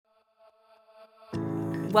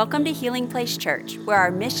Welcome to Healing Place Church, where our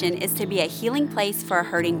mission is to be a healing place for a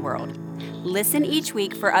hurting world. Listen each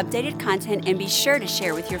week for updated content and be sure to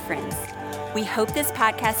share with your friends. We hope this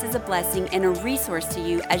podcast is a blessing and a resource to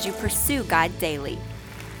you as you pursue God daily.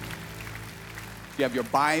 If you have your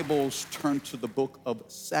Bibles, turn to the book of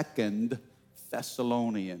 2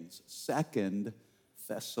 Thessalonians. 2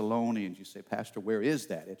 Thessalonians. You say, Pastor, where is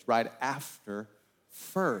that? It's right after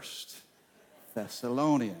 1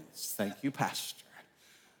 Thessalonians. Thank you, Pastor.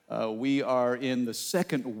 We are in the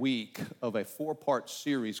second week of a 4-part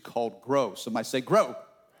series called Grow. Somebody say, Grow.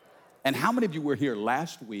 And how many of you were here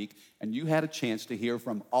last week and you had a chance to hear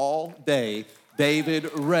from all day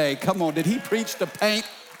David Ray? Come on, did he preach the paint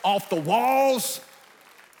off the walls?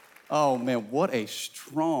 Oh man, what a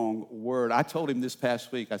strong word. I told him this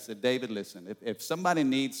past week, I said, David, listen, if somebody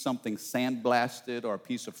needs something sandblasted or a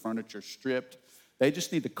piece of furniture stripped, they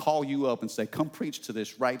just need to call you up and say, come preach to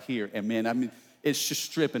this right here. And man, it's just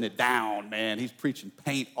stripping it down, man. He's preaching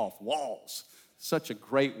paint off walls. Such a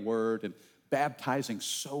great word and baptizing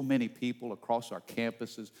so many people across our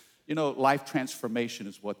campuses. You know, life transformation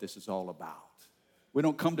is what this is all about. We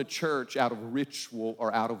don't come to church out of ritual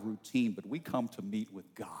or out of routine, but we come to meet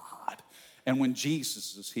with God. And when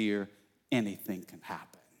Jesus is here, anything can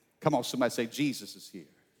happen. Come on, somebody say, Jesus is here.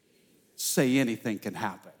 Say anything can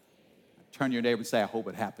happen. Turn to your neighbor and say, I hope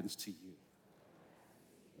it happens to you.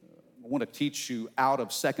 I want to teach you out of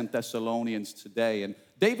 2 Thessalonians today. And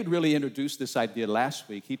David really introduced this idea last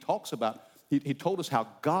week. He talks about, he told us how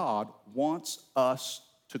God wants us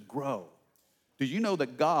to grow. Do you know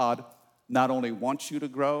that God not only wants you to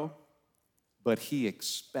grow, but he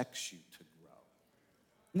expects you to grow?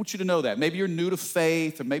 I want you to know that. Maybe you're new to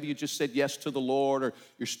faith, or maybe you just said yes to the Lord, or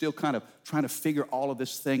you're still kind of trying to figure all of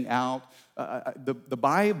this thing out. The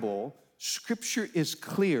Bible, Scripture is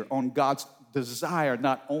clear on God's desire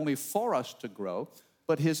not only for us to grow,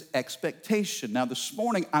 but his expectation. Now this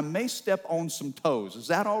morning, I may step on some toes. Is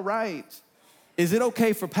that all right? Is it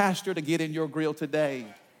okay for Pastor to get in your grill today?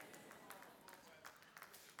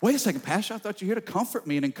 Wait a second, Pastor, I thought you were here to comfort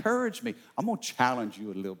me and encourage me. I'm going to challenge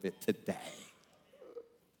you a little bit today.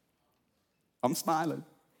 I'm smiling.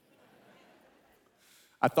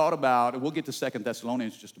 I thought about, and we'll get to 2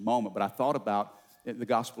 Thessalonians in just a moment, but I thought about the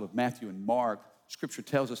Gospel of Matthew and Mark. Scripture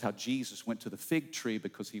tells us how Jesus went to the fig tree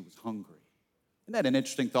because he was hungry. Isn't that an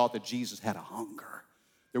interesting thought that Jesus had a hunger?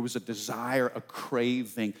 There was a desire, a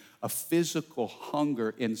craving, a physical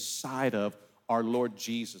hunger inside of our Lord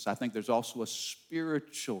Jesus. I think there's also a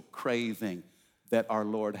spiritual craving that our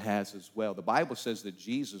Lord has as well. The Bible says that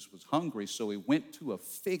Jesus was hungry, so he went to a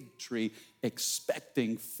fig tree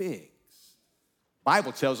expecting figs. The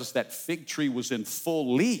Bible tells us that fig tree was in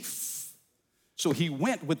full leaf. So he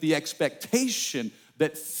went with the expectation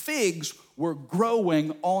that figs were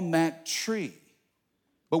growing on that tree.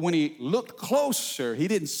 But when he looked closer, he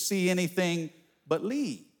didn't see anything but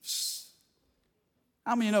leaves.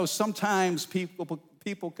 I mean, you know, sometimes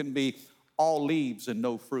people can be all leaves and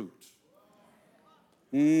no fruit.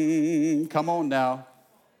 Come on now.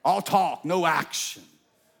 All talk, no action.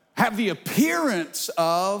 Have the appearance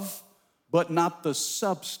of, but not the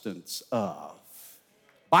substance of.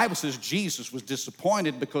 Bible says Jesus was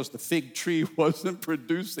disappointed because the fig tree wasn't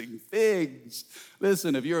producing figs.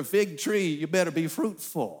 Listen, if you're a fig tree, you better be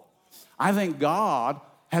fruitful. I think God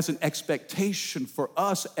has an expectation for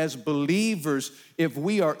us as believers. If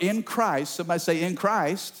we are in Christ, somebody say in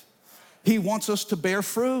Christ, he wants us to bear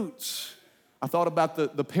fruits. I thought about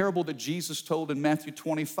the parable that Jesus told in Matthew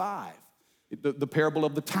 25, the parable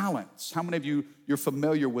of the talents. How many of you're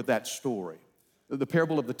familiar with that story? The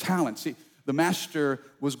parable of the talents. See, the master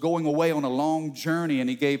was going away on a long journey and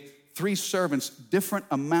he gave 3 servants different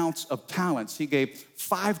amounts of talents. He gave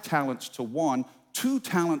 5 talents to one, 2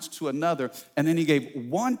 talents to another, and then he gave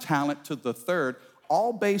 1 talent to the third,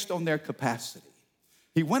 all based on their capacity.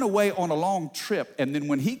 He went away on a long trip, and then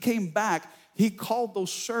when he came back, he called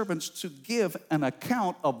those servants to give an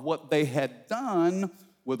account of what they had done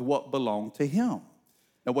with what belonged to him.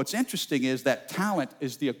 Now, what's interesting is that talent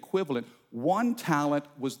is the equivalent. 1 talent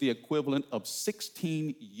was the equivalent of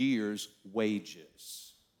 16 years'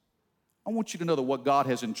 wages. I want you to know that what God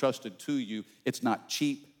has entrusted to you, it's not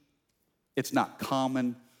cheap, it's not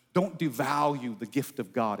common. Don't devalue the gift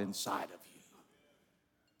of God inside of you.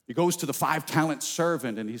 He goes to the 5-talent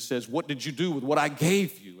servant and he says, what did you do with what I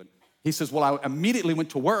gave you? And he says, well, I immediately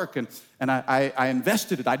went to work and I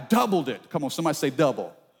invested it, I doubled it. Come on, somebody say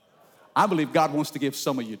double. I believe God wants to give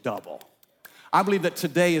some of you double. I believe that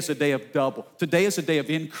today is a day of double. Today is a day of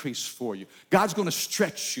increase for you. God's going to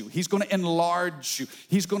stretch you. He's going to enlarge you.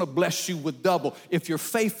 He's going to bless you with double if you're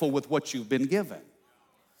faithful with what you've been given.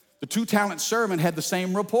 The 2-talent servant had the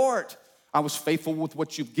same report. I was faithful with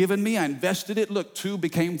what you've given me. I invested it. Look, 2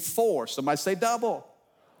 became 4. Somebody say double.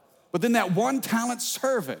 But then that 1-talent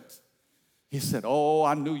servant, he said, oh,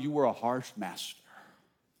 I knew you were a harsh master.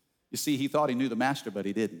 You see, he thought he knew the master, but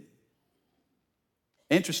he didn't.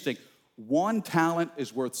 Interesting. 1 talent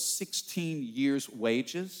is worth 16 years'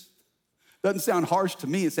 wages. Doesn't sound harsh to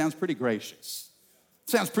me. It sounds pretty gracious.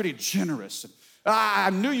 It sounds pretty generous. I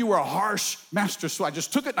knew you were a harsh master, so I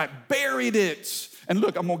just took it and I buried it. And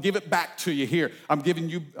look, I'm going to give it back to you here. I'm giving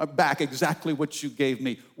you back exactly what you gave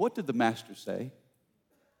me. What did the master say?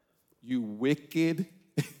 You wicked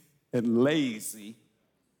and lazy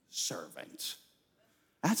servant.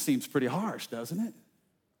 That seems pretty harsh, doesn't it?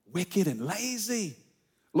 Wicked and lazy.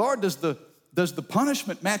 Lord, does the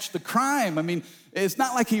punishment match the crime? I mean, it's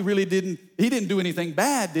not like he didn't do anything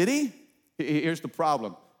bad, did he? Here's the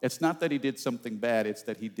problem. It's not that he did something bad, it's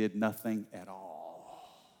that he did nothing at all.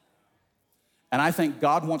 And I think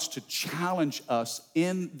God wants to challenge us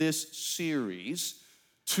in this series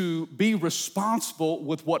to be responsible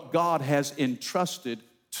with what God has entrusted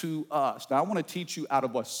to us. Now, I want to teach you out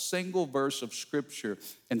of a single verse of Scripture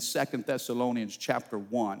in 2 Thessalonians chapter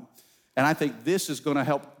 1. And I think this is going to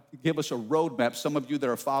help give us a roadmap. Some of you that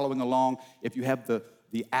are following along, if you have the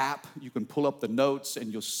app, you can pull up the notes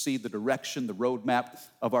and you'll see the direction, the roadmap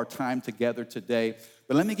of our time together today.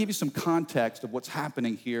 But let me give you some context of what's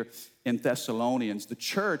happening here in Thessalonians. The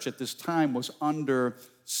church at this time was under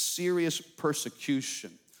serious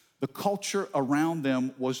persecution. The culture around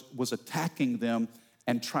them was attacking them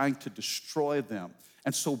and trying to destroy them.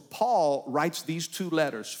 And so Paul writes these 2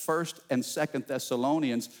 letters, 1st and 2nd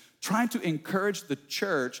Thessalonians, trying to encourage the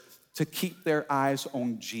church to keep their eyes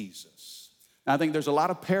on Jesus. Now, I think there's a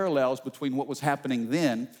lot of parallels between what was happening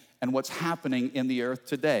then and what's happening in the earth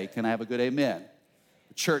today. Can I have a good amen?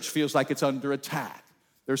 The church feels like it's under attack.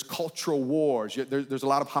 There's cultural wars. There's a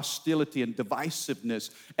lot of hostility and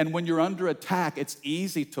divisiveness. And when you're under attack, it's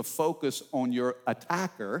easy to focus on your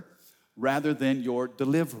attacker rather than your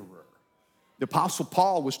deliverer. The Apostle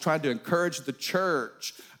Paul was trying to encourage the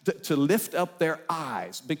church to lift up their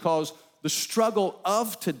eyes because the struggle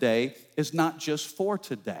of today is not just for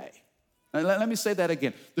today. Now, let me say that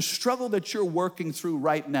again. The struggle that you're working through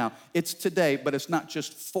right now, it's today, but it's not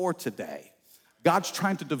just for today. God's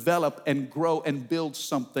trying to develop and grow and build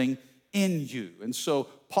something in you. And so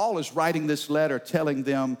Paul is writing this letter telling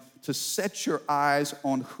them to set your eyes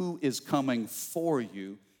on who is coming for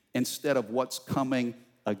you instead of what's coming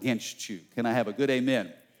against you. Can I have a good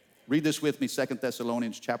amen? Read this with me, 2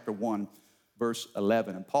 Thessalonians chapter 1, verse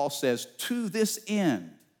 11. And Paul says, to this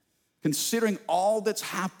end, considering all that's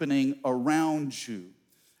happening around you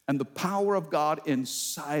and the power of God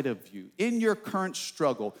inside of you, in your current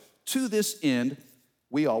struggle, to this end,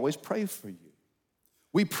 we always pray for you.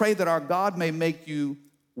 We pray that our God may make you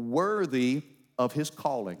worthy of his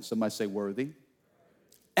calling. Somebody say worthy.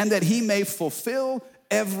 And that he may fulfill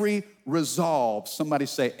every resolve. Somebody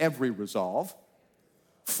say every resolve.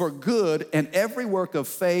 For good and every work of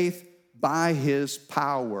faith by his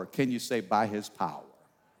power. Can you say by his power?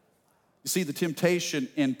 You see, the temptation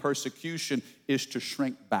in persecution is to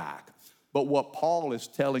shrink back. But what Paul is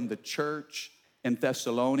telling the church in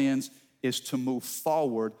Thessalonians is to move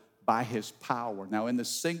forward by his power. Now, in the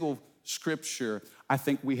single scripture, I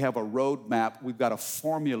think we have a roadmap. We've got a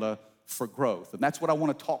formula for growth. And that's what I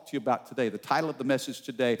want to talk to you about today. The title of the message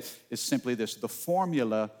today is simply this, the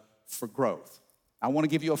formula for growth. I want to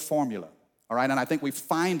give you a formula, all right? And I think we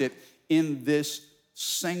find it in this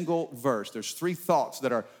single verse. There's 3 thoughts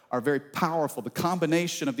that are very powerful. The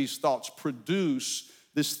combination of these thoughts produce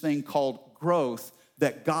this thing called growth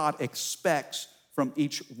that God expects from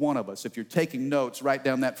each one of us. If you're taking notes, write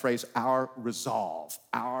down that phrase, our resolve,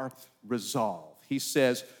 our resolve. He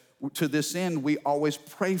says, to this end, we always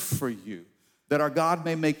pray for you, that our God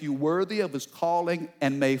may make you worthy of his calling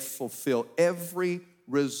and may fulfill every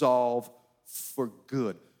resolve for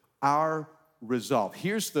good. Our resolve.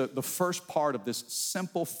 Here's the first part of this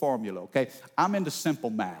simple formula, okay? I'm into simple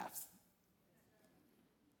math.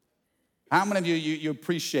 How many of you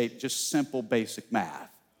appreciate just simple, basic math?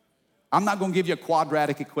 I'm not going to give you a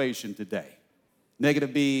quadratic equation today.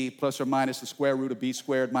 Negative b plus or minus the square root of b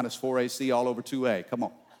squared minus 4ac all over 2a. Come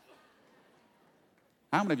on.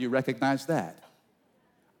 How many of you recognize that?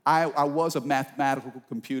 I was a mathematical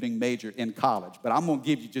computing major in college, but I'm going to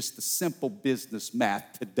give you just the simple business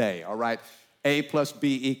math today, all right? A plus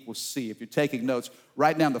B equals C. If you're taking notes,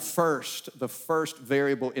 write down the first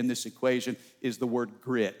variable in this equation is the word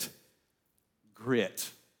grit. Grit,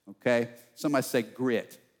 okay? Somebody say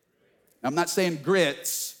grit. I'm not saying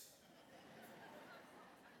grits.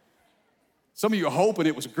 Some of you are hoping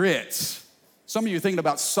it was grits. Some of you are thinking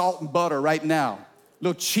about salt and butter right now.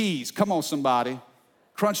 Little cheese, come on somebody.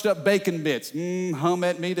 Crunched up bacon bits, hum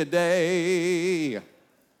at me today.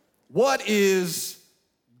 What is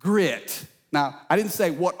grit? Now, I didn't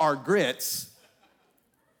say what are grits,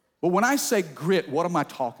 but when I say grit, what am I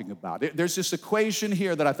talking about? There's this equation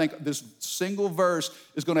here that I think this single verse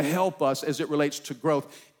is gonna help us as it relates to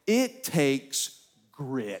growth. It takes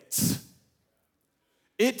grit.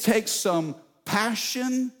 It takes some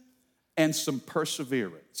passion and some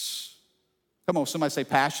perseverance. Come on, somebody say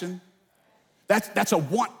passion. That's a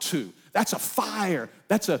want to. That's a fire.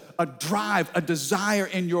 That's a drive, a desire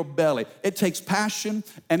in your belly. It takes passion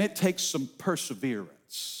and it takes some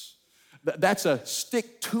perseverance. That's a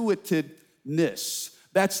stick-to-itedness.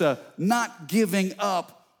 That's a not giving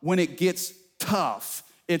up when it gets tough.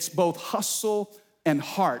 It's both hustle and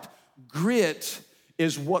heart. Grit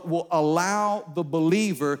is what will allow the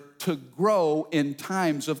believer to grow in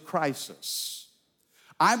times of crisis.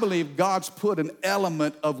 I believe God's put an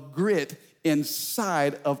element of grit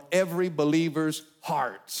inside of every believer's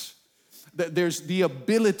heart. There's the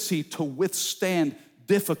ability to withstand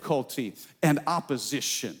difficulty and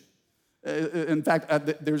opposition. In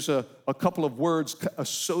fact, there's a couple of words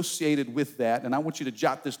associated with that, and I want you to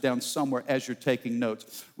jot this down somewhere as you're taking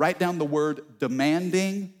notes. Write down the word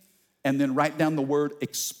demanding, and then write down the word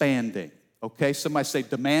expanding. Okay, somebody say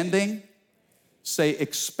demanding, say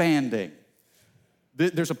expanding.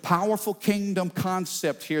 There's a powerful kingdom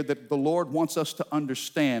concept here that the Lord wants us to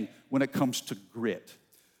understand when it comes to grit.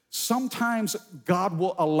 Sometimes God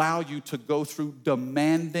will allow you to go through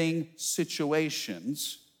demanding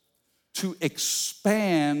situations to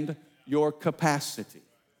expand your capacity.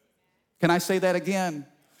 Can I say that again?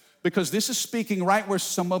 Because this is speaking right where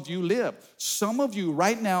some of you live. Some of you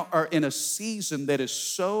right now are in a season that is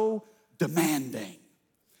so demanding.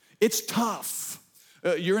 It's tough.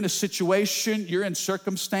 You're in a situation, you're in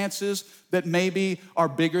circumstances that maybe are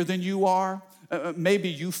bigger than you are. Maybe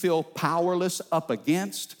you feel powerless up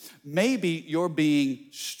against. Maybe you're being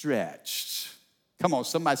stretched. Come on,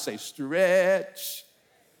 somebody say stretch.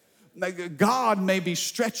 God may be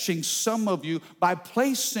stretching some of you by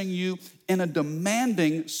placing you in a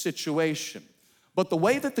demanding situation. But the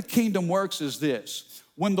way that the kingdom works is this.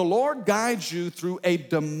 When the Lord guides you through a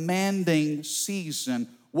demanding season,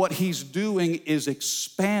 what he's doing is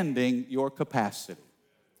expanding your capacity.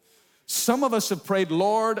 Some of us have prayed,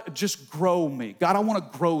 Lord, just grow me. God, I want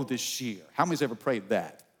to grow this year. How many's ever prayed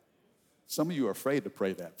that? Some of you are afraid to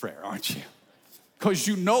pray that prayer, aren't you? Because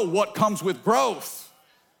you know what comes with growth.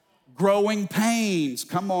 Growing pains.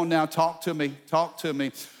 Come on now, talk to me, talk to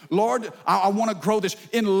me. Lord, I want to grow this.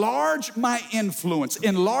 Enlarge my influence,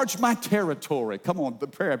 enlarge my territory. Come on, the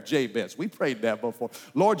prayer of Jabez. We prayed that before.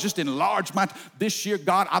 Lord, just enlarge this year,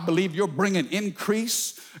 God, I believe you're bringing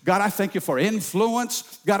increase. God, I thank you for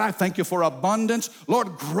influence. God, I thank you for abundance.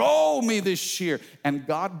 Lord, grow me this year. And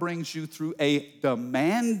God brings you through a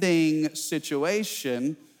demanding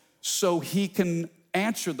situation so he can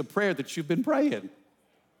answer the prayer that you've been praying.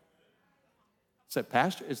 Said,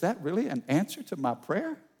 Pastor, is that really an answer to my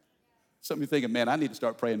prayer? Some of you thinking, man, I need to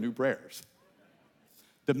start praying new prayers.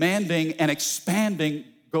 Demanding and expanding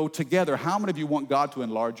go together. How many of you want God to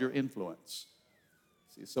enlarge your influence?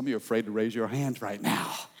 See, some of you are afraid to raise your hands right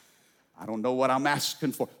now. I don't know what I'm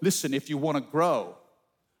asking for. Listen, if you want to grow,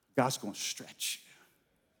 God's going to stretch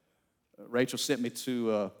you. Rachel sent me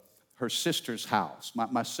to her sister's house,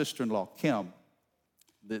 my sister-in-law, Kim,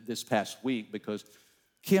 this past week because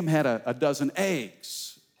Kim had a dozen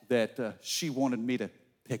eggs that she wanted me to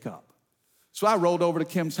pick up. So I rolled over to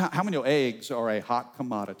Kim's house. How many eggs are a hot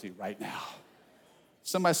commodity right now?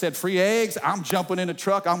 Somebody said, free eggs? I'm jumping in the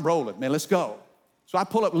truck. I'm rolling. Man, let's go. So I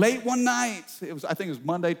pull up late one night. I think it was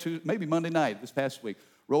Monday, Tuesday, maybe Monday night this past week.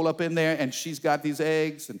 Roll up in there, and she's got these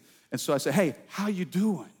eggs. And so I said, hey, how you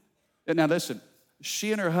doing? And now listen,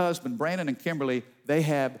 she and her husband, Brandon and Kimberly, they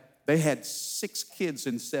had 6 kids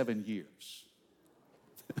in 7 years.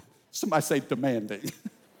 Somebody say demanding.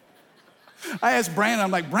 I asked Brandon, I'm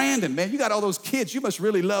like, Brandon, man, you got all those kids. You must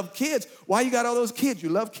really love kids. Why you got all those kids? You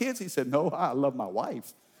love kids? He said, no, I love my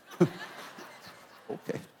wife.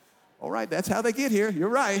 Okay. All right, that's how they get here. You're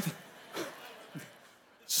right.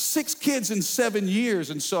 6 kids in 7 years.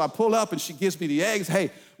 And so I pull up and she gives me the eggs. Hey,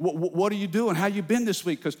 what are you doing? How you been this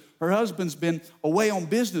week? Because her husband's been away on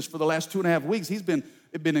business for the last 2.5 weeks. He's been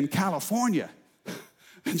in California.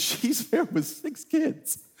 And she's there with 6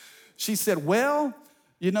 kids. She said, well,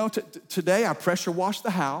 you know, today I pressure washed the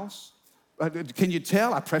house. Can you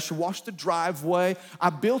tell? I pressure washed the driveway. I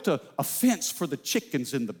built a fence for the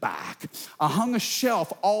chickens in the back. I hung a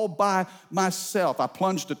shelf all by myself. I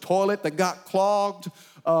plunged a toilet that got clogged.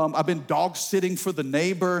 I've been dog sitting for the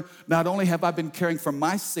neighbor. Not only have I been caring for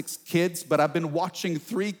my 6 kids, but I've been watching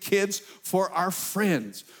 3 kids for our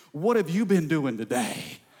friends. What have you been doing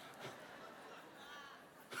today?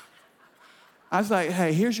 I was like,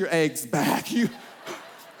 hey, here's your eggs back. You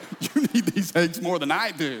need these eggs more than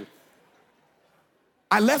I do.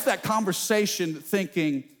 I left that conversation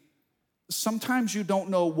thinking, sometimes you don't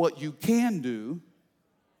know what you can do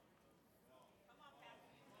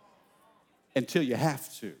until you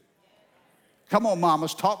have to. Come on,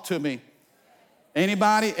 mamas, talk to me.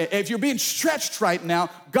 Anybody? If you're being stretched right now,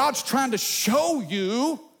 God's trying to show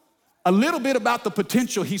you a little bit about the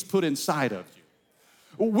potential He's put inside of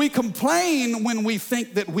you. We complain when we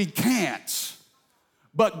think that we can't,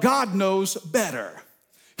 but God knows better.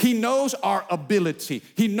 He knows our ability.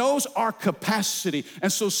 He knows our capacity.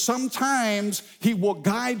 And so sometimes He will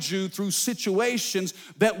guide you through situations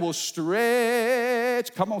that will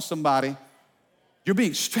stretch. Come on, somebody. You're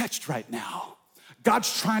being stretched right now.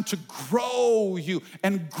 God's trying to grow you,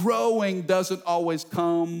 and growing doesn't always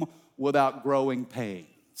come without growing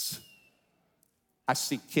pains. I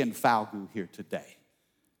see Ken Falgu here today.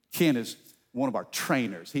 Ken is one of our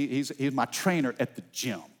trainers. He's my trainer at the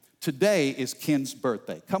gym. Today is Ken's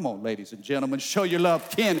birthday. Come on, ladies and gentlemen, show your love.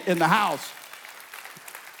 Ken in the house.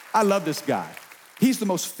 I love this guy. He's the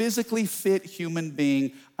most physically fit human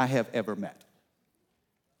being I have ever met.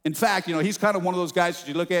 In fact, he's kind of one of those guys that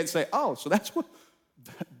you look at and say, oh, so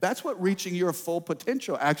that's what reaching your full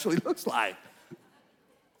potential actually looks like.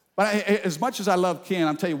 But as much as I love Ken,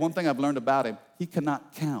 I'll tell you one thing I've learned about him. He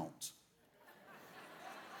cannot count.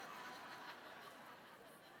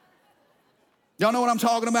 Y'all know what I'm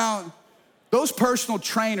talking about? Those personal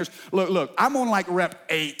trainers, look, I'm on like rep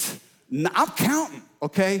 8. I'm counting,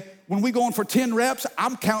 okay? When we going for 10 reps,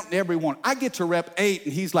 I'm counting every one. I get to rep 8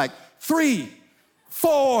 and he's like, 3,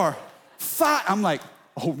 4, 5. I'm like,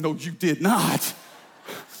 oh no, you did not.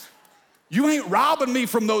 You ain't robbing me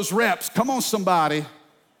from those reps. Come on, somebody.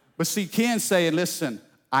 But see, Ken's saying, listen,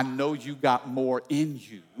 I know you got more in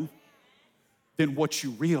you than what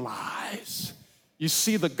you realize. You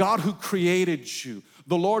see, the God who created you,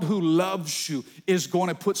 the Lord who loves you, is going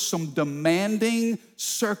to put some demanding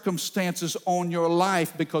circumstances on your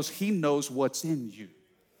life because He knows what's in you.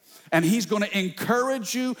 And He's going to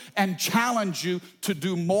encourage you and challenge you to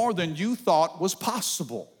do more than you thought was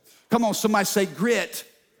possible. Come on, somebody say grit.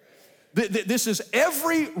 This is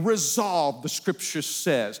every resolve, the scripture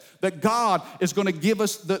says, that God is going to give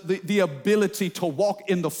us the ability to walk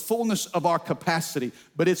in the fullness of our capacity,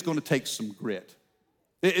 but it's going to take some grit.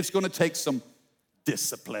 It's going to take some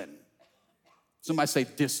discipline. Somebody say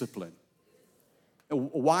discipline.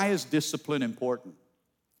 Why is discipline important?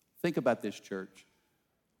 Think about this, church.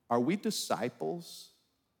 Are we disciples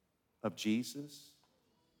of Jesus?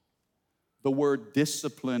 The word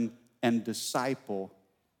discipline and disciple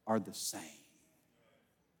are the same.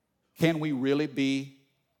 Can we really be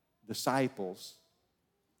disciples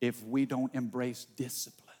if we don't embrace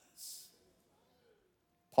disciplines?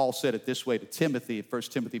 Paul said it this way to Timothy in 1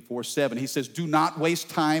 Timothy 4:7. He says, do not waste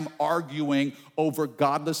time arguing over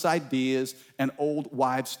godless ideas and old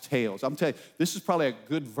wives' tales. I'm telling you, this is probably a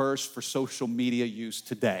good verse for social media use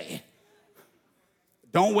today.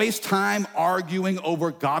 Don't waste time arguing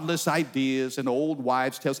over godless ideas and old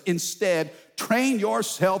wives' tales. Instead, train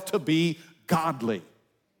yourself to be godly.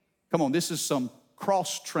 Come on, this is some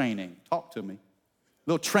cross training. Talk to me. A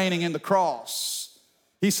little training in the cross.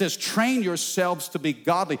 He says, train yourselves to be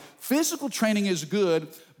godly. Physical training is good,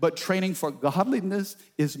 but training for godliness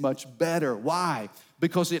is much better. Why?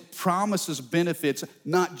 Because it promises benefits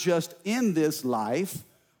not just in this life,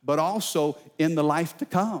 but also in the life to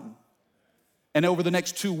come. And over the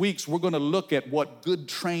next 2 weeks, we're going to look at what good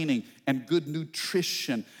training and good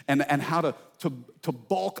nutrition and how to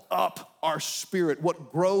bulk up our spirit,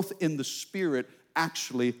 what growth in the spirit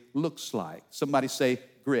actually looks like. Somebody say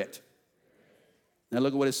grit. Now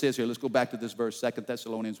look at what it says here. Let's go back to this verse, 2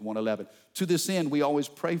 Thessalonians 1:11. To this end, we always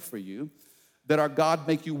pray for you, that our God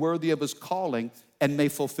make you worthy of His calling and may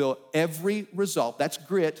fulfill every resolve. That's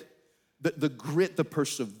grit. The grit, the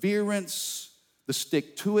perseverance, the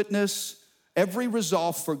stick-to-itness, every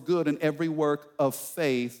resolve for good and every work of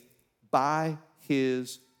faith by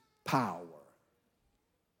His power.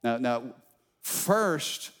 Now,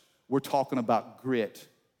 first, we're talking about grit.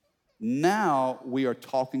 Now, we are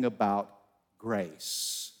talking about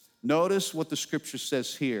grace. Notice what the scripture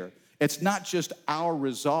says here. It's not just our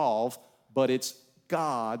resolve, but it's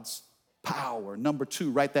God's power. Number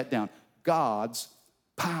 2, write that down. God's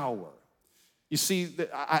power. You see,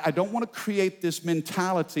 I don't want to create this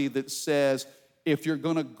mentality that says if you're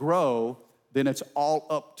going to grow, then it's all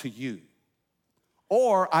up to you.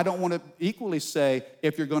 Or I don't want to equally say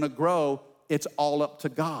if you're going to grow, it's all up to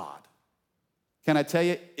God. Can I tell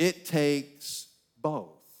you, it takes both.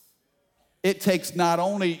 It takes not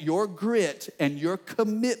only your grit and your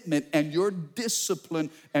commitment and your discipline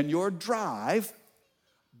and your drive,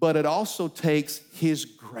 but it also takes His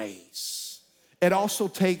grace. It also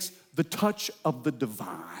takes the touch of the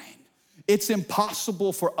divine. It's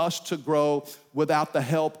impossible for us to grow without the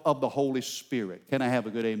help of the Holy Spirit. Can I have a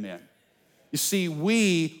good amen? You see,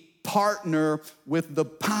 we partner with the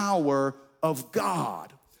power of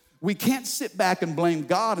God. We can't sit back and blame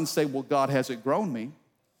God and say, well, God hasn't grown me.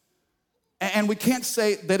 And we can't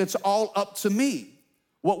say that it's all up to me.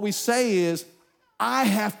 What we say is, I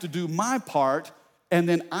have to do my part, and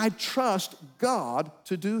then I trust God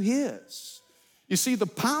to do His. You see, the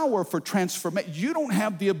power for transformation, you don't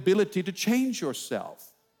have the ability to change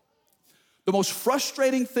yourself. The most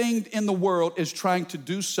frustrating thing in the world is trying to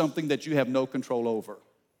do something that you have no control over.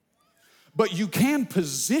 But you can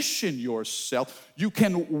position yourself. You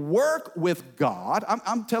can work with God.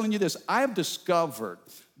 I'm telling you this, I have discovered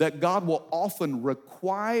that God will often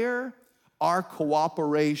require our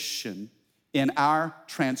cooperation in our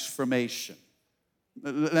transformation.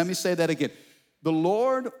 Let me say that again. The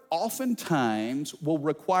Lord oftentimes will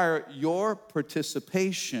require your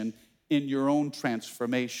participation in your own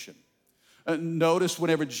transformation. Notice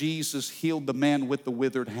whenever Jesus healed the man with the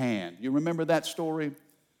withered hand. You remember that story?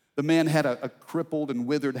 The man had a crippled and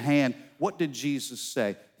withered hand. What did Jesus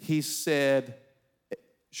say? He said,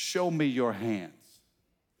 show me your hands.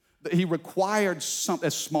 He required something,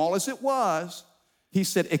 as small as it was, he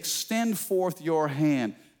said, extend forth your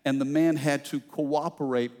hand. And the man had to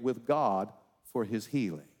cooperate with God for his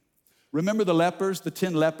healing. Remember the lepers, the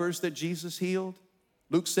 10 lepers that Jesus healed?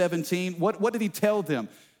 Luke 17, what did he tell them?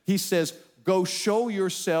 He says, go show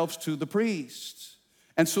yourselves to the priests.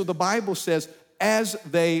 And so the Bible says, as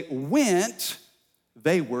they went,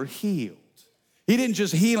 they were healed. He didn't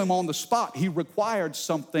just heal them on the spot. He required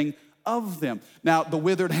something of them. Now, the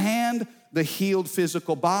withered hand, the healed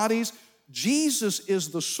physical bodies, Jesus is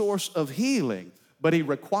the source of healing, but He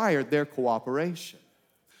required their cooperation.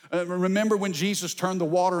 Remember when Jesus turned the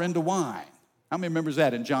water into wine? How many remembers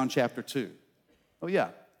that in John chapter 2? Oh, yeah.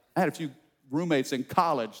 I had a few roommates in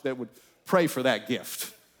college that would pray for that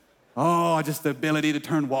gift. Oh, just the ability to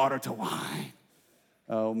turn water to wine.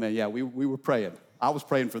 Oh, man, yeah, we were praying. I was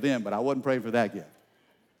praying for them, but I wasn't praying for that gift.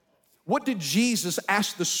 What did Jesus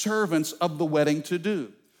ask the servants of the wedding to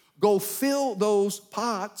do? Go fill those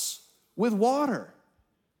pots with water.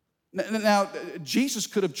 Now, Jesus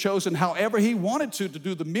could have chosen however He wanted to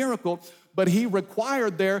do the miracle, but He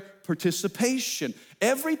required their participation.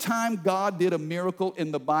 Every time God did a miracle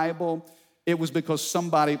in the Bible, it was because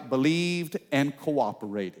somebody believed and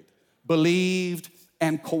cooperated. Believed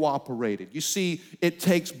and cooperated. You see, it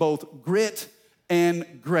takes both grit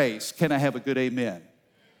and grace. Can I have a good amen?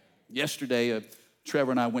 Yesterday,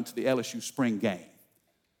 Trevor and I went to the LSU spring game.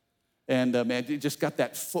 And man, he just got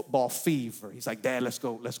that football fever. He's like, Dad, let's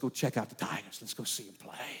go check out the Tigers. Let's go see them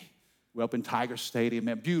play. We're up in Tiger Stadium,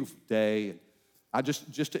 man, beautiful day. And I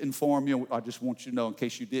just to inform you, I just want you to know, in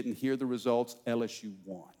case you didn't hear the results, LSU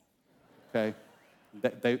won, okay?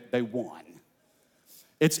 They won.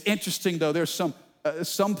 It's interesting, though, there's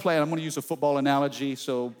some play, I'm gonna use a football analogy,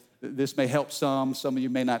 so this may help some. Some of you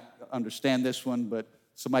may not understand this one, but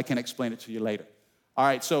somebody can explain it to you later. All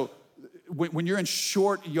right, so when you're in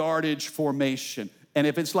short yardage formation, and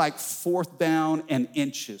if it's like 4th down and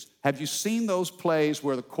inches, have you seen those plays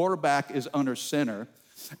where the quarterback is under center,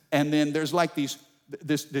 and then there's like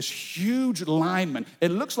this huge lineman?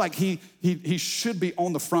 It looks like he should be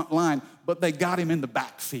on the front line, but they got him in the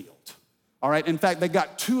backfield. All right, in fact, they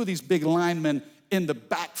got 2 of these big linemen in the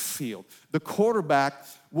backfield. The quarterback,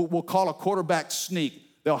 we'll call a quarterback sneak.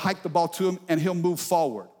 They'll hike the ball to him, and he'll move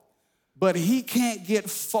forward. But he can't get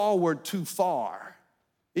forward too far.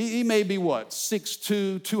 He may be,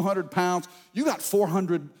 6'2", 200 pounds. You got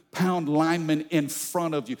 400-pound linemen in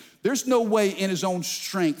front of you. There's no way in his own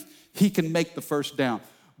strength he can make the first down.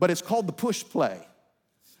 But it's called the push play.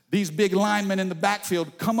 These big linemen in the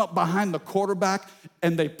backfield come up behind the quarterback,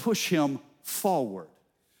 and they push him forward.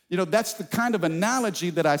 You know, that's the kind of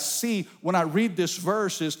analogy that I see when I read this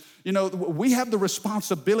verse is, we have the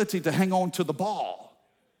responsibility to hang on to the ball.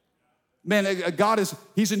 Man,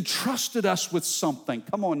 He's entrusted us with something.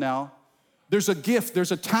 Come on now. There's a gift,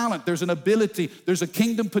 there's a talent, there's an ability, there's a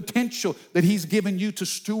kingdom potential that He's given you to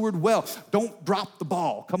steward well. Don't drop the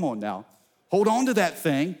ball. Come on now. Hold on to that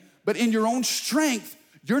thing, But in your own strength,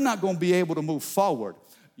 you're not going to be able to move forward.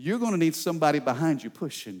 You're going to need somebody behind you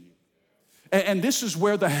pushing you. And this is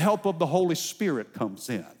where the help of the Holy Spirit comes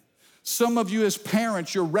in. Some of you as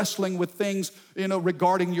parents, you're wrestling with things,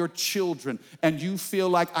 regarding your children, and you feel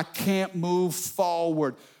like, I can't move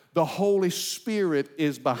forward. The Holy Spirit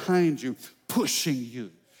is behind you, pushing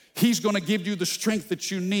you. He's gonna give you the strength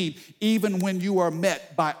that you need, even when you are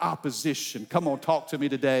met by opposition. Come on, talk to me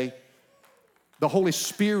today. The Holy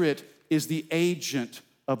Spirit is the agent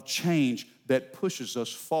of change that pushes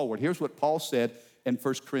us forward. Here's what Paul said in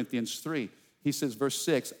 1 Corinthians 3. He says, verse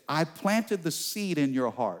 6, I planted the seed in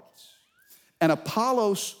your hearts, and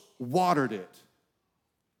Apollos watered it,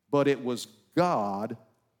 but it was God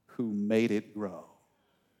who made it grow.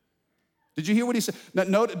 Did you hear what he said? Now,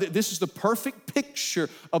 note, this is the perfect picture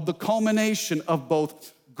of the culmination of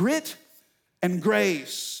both grit and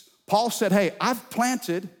grace. Paul said, hey, I've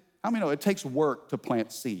planted. How many know it takes work to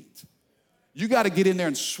plant seeds? You got to get in there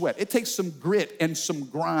and sweat. It takes some grit and some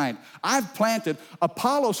grind. I've planted.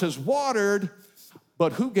 Apollos has watered,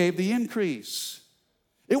 but who gave the increase?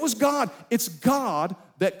 It was God. It's God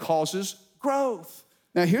that causes growth.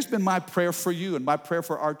 Now, here's been my prayer for you and my prayer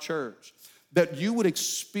for our church, that you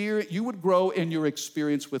would grow in your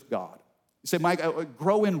experience with God. You say, Mike,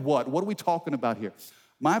 grow in what? What are we talking about here?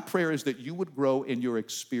 My prayer is that you would grow in your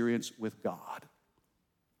experience with God.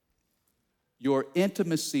 Your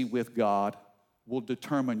intimacy with God will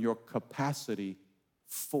determine your capacity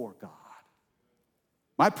for God.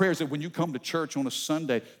 My prayer is that when you come to church on a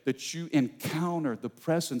Sunday, that you encounter the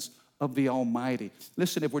presence of the Almighty.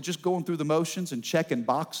 Listen, if we're just going through the motions and checking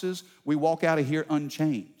boxes, we walk out of here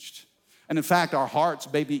unchanged. And in fact, our hearts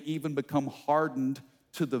maybe even become hardened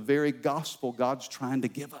to the very gospel God's trying to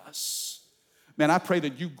give us. Man, I pray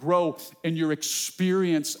that you grow in your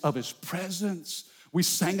experience of His presence. We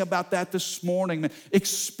sang about that this morning, man.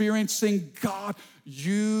 Experiencing God.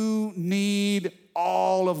 You need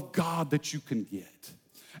all of God that you can get.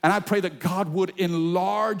 And I pray that God would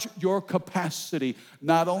enlarge your capacity,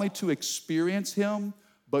 not only to experience Him,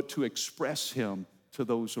 but to express Him to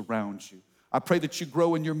those around you. I pray that you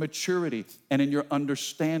grow in your maturity and in your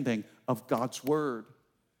understanding of God's Word.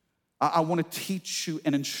 I want to teach you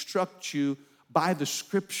and instruct you by the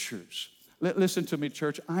Scriptures. Listen to me,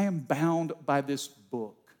 church. I am bound by this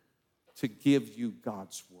book to give you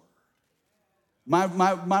God's Word.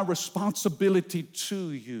 My responsibility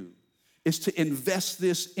to you is to invest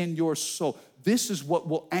this in your soul. This is what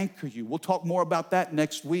will anchor you. We'll talk more about that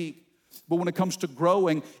next week. But when it comes to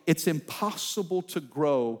growing, it's impossible to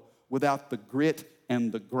grow without the grit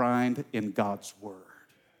and the grind in God's Word.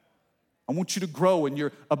 I want you to grow in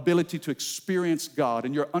your ability to experience God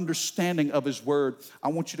and your understanding of His Word. I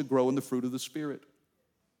want you to grow in the fruit of the Spirit.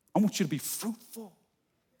 I want you to be fruitful.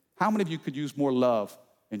 How many of you could use more love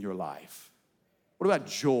in your life? What about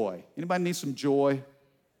joy? Anybody need some joy?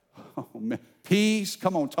 Oh, man. Peace.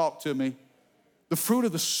 Come on, talk to me. The fruit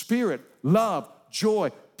of the Spirit, love,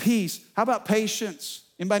 joy, peace. How about patience?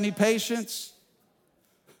 Anybody need patience?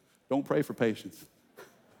 Don't pray for patience.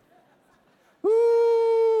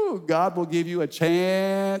 Woo! God will give you a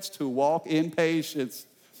chance to walk in patience.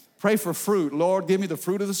 Pray for fruit. Lord, give me the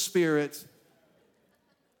fruit of the Spirit.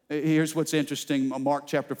 Here's what's interesting. Mark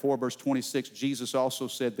chapter 4, verse 26, Jesus also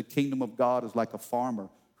said, the kingdom of God is like a farmer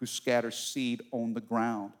who scatters seed on the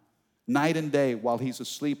ground. Night and day, while he's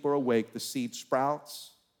asleep or awake, the seed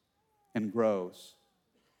sprouts and grows.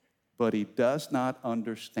 But he does not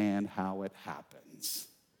understand how it happens.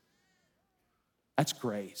 That's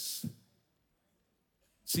grace.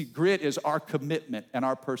 See, grit is our commitment and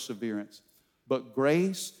our perseverance, but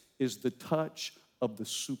grace is the touch of the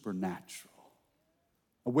supernatural.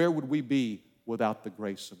 Where would we be without the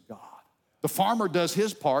grace of God? The farmer does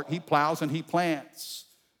his part. He plows and he plants,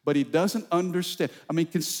 but he doesn't understand. I mean,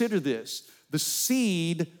 consider this. The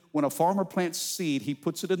seed, when a farmer plants seed, he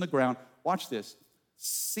puts it in the ground. Watch this.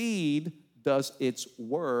 Seed does its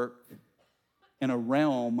work in a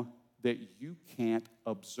realm that you can't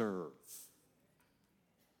observe.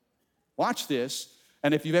 Watch this.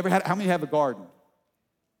 And if you've ever had, how many have a garden?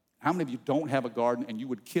 How many of you don't have a garden and you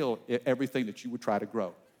would kill everything that you would try to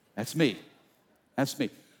grow? That's me. That's me.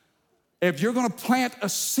 If you're going to plant a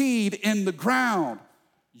seed in the ground,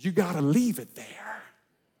 you got to leave it there.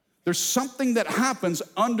 There's something that happens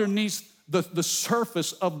underneath the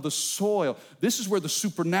surface of the soil. This is where the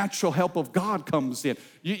supernatural help of God comes in.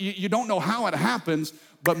 You don't know how it happens,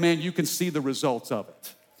 but man, you can see the results of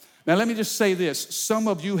it. Now, let me just say this. Some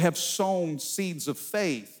of you have sown seeds of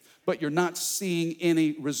faith, but you're not seeing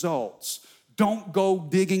any results. Don't go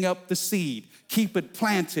digging up the seed. Keep it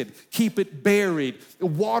planted. Keep it buried.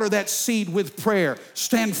 Water that seed with prayer.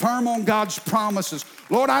 Stand firm on God's promises.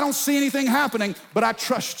 Lord, I don't see anything happening, but I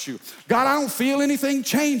trust you. God, I don't feel anything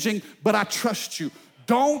changing, but I trust you.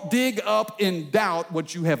 Don't dig up in doubt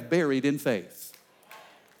what you have buried in faith.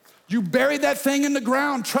 You buried that thing in the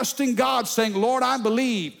ground, trusting God, saying, Lord, I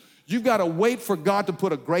believe. You've got to wait for God to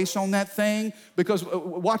put a grace on that thing because,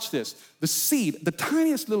 watch this, the seed, the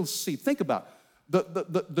tiniest little seed, think about it.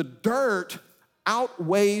 The dirt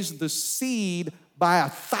outweighs the seed by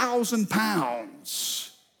 1,000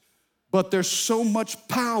 pounds. But there's so much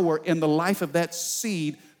power in the life of that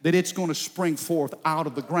seed that it's going to spring forth out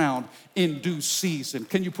of the ground in due season.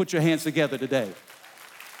 Can you put your hands together today?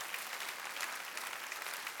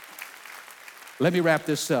 Let me wrap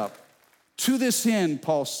this up. To this end,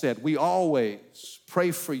 Paul said, we always pray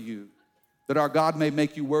for you that our God may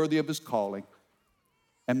make you worthy of his calling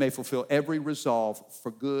and may fulfill every resolve for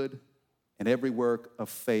good and every work of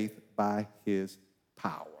faith by his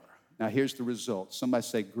power. Now here's the result. Somebody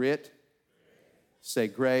say grit, say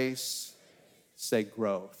grace, say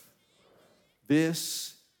growth.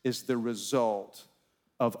 This is the result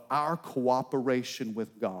of our cooperation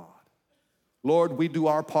with God. Lord, we do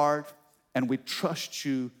our part and we trust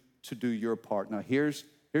you to do your part. Now, here's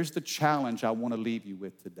the challenge I want to leave you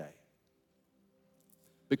with today.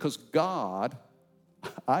 Because God,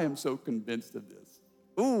 I am so convinced of this.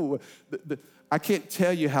 Ooh, I can't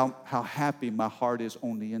tell you how happy my heart is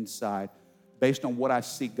on the inside based on what I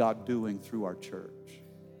see God doing through our church.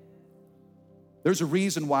 There's a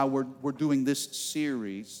reason why we're doing this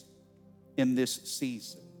series in this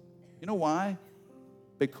season. You know why?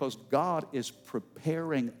 Because God is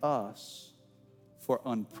preparing us for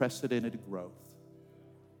unprecedented growth.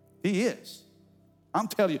 He is. I'm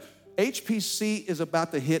telling you, HPC is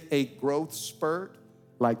about to hit a growth spurt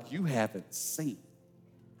like you haven't seen.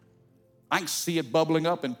 I can see it bubbling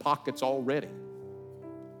up in pockets already.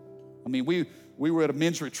 I mean, we were at a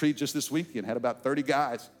men's retreat just this weekend, had about 30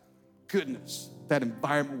 guys. Goodness, that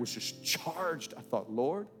environment was just charged. I thought,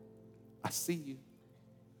 Lord, I see you.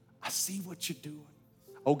 I see what you're doing.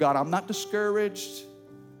 Oh God, I'm not discouraged.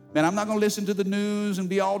 Man, I'm not going to listen to the news and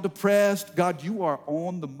be all depressed. God, you are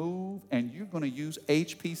on the move, and you're going to use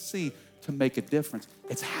HPC to make a difference.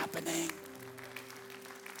 It's happening.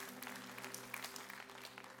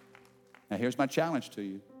 Now, here's my challenge to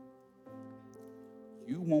you.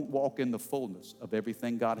 You won't walk in the fullness of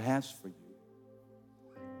everything God has for you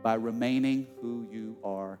by remaining who you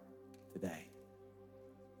are today.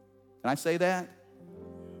 Can I say that?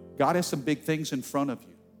 God has some big things in front of you.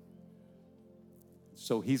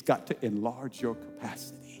 So he's got to enlarge your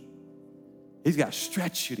capacity. He's got to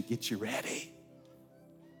stretch you to get you ready.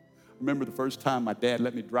 I remember the first time my dad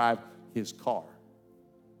let me drive his car.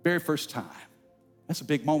 Very first time. That's a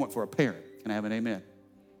big moment for a parent. Can I have an amen?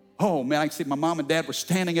 Oh, man, I can see my mom and dad were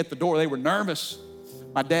standing at the door. They were nervous.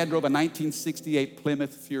 My dad drove a 1968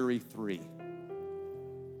 Plymouth Fury 3.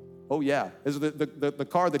 Oh, yeah. It was the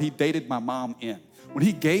car that he dated my mom in. When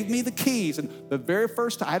he gave me the keys, and the very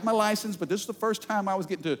first time, I had my license, but this is the first time I was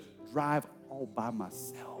getting to drive all by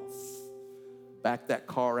myself. Backed that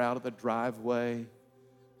car out of the driveway,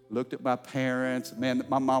 looked at my parents. Man,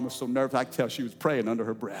 my mom was so nervous, I could tell she was praying under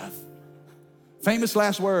her breath. Famous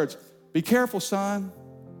last words, be careful, son.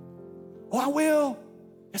 Oh, I will.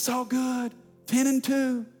 It's all good. 10 and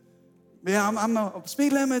 2. Yeah, I'm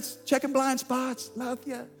speed limits, checking blind spots. Love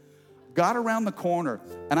you. Got around the corner,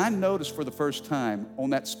 and I noticed for the first time on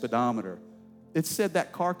that speedometer, it said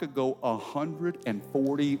that car could go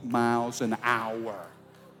 140 miles an hour.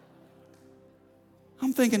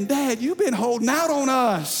 I'm thinking, Dad, you've been holding out on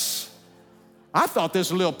us. I thought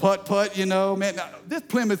this little putt-putt, you know, man, this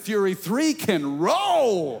Plymouth Fury 3 can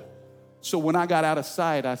roll. So when I got out of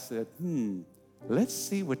sight, I said, let's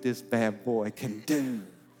see what this bad boy can do.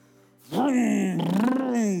 Man,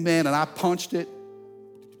 and I punched it.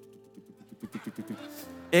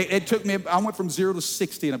 It took me, I went from 0 to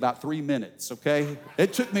 60 in about 3 minutes, okay?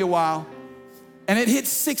 It took me a while. And it hit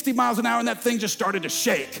 60 miles an hour, and that thing just started to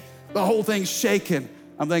shake. The whole thing's shaking.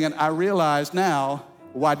 I'm thinking, I realize now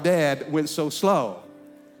why Dad went so slow.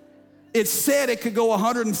 It said it could go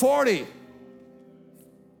 140,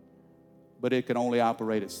 but it could only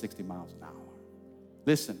operate at 60 miles an hour.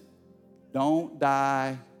 Listen, don't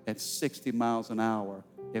die at 60 miles an hour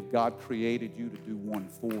if God created you to do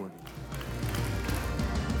 140.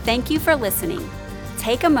 Thank you for listening.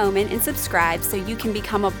 Take a moment and subscribe so you can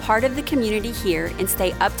become a part of the community here and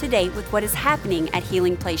stay up to date with what is happening at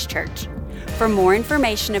Healing Place Church. For more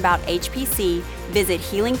information about HPC, visit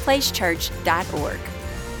healingplacechurch.org.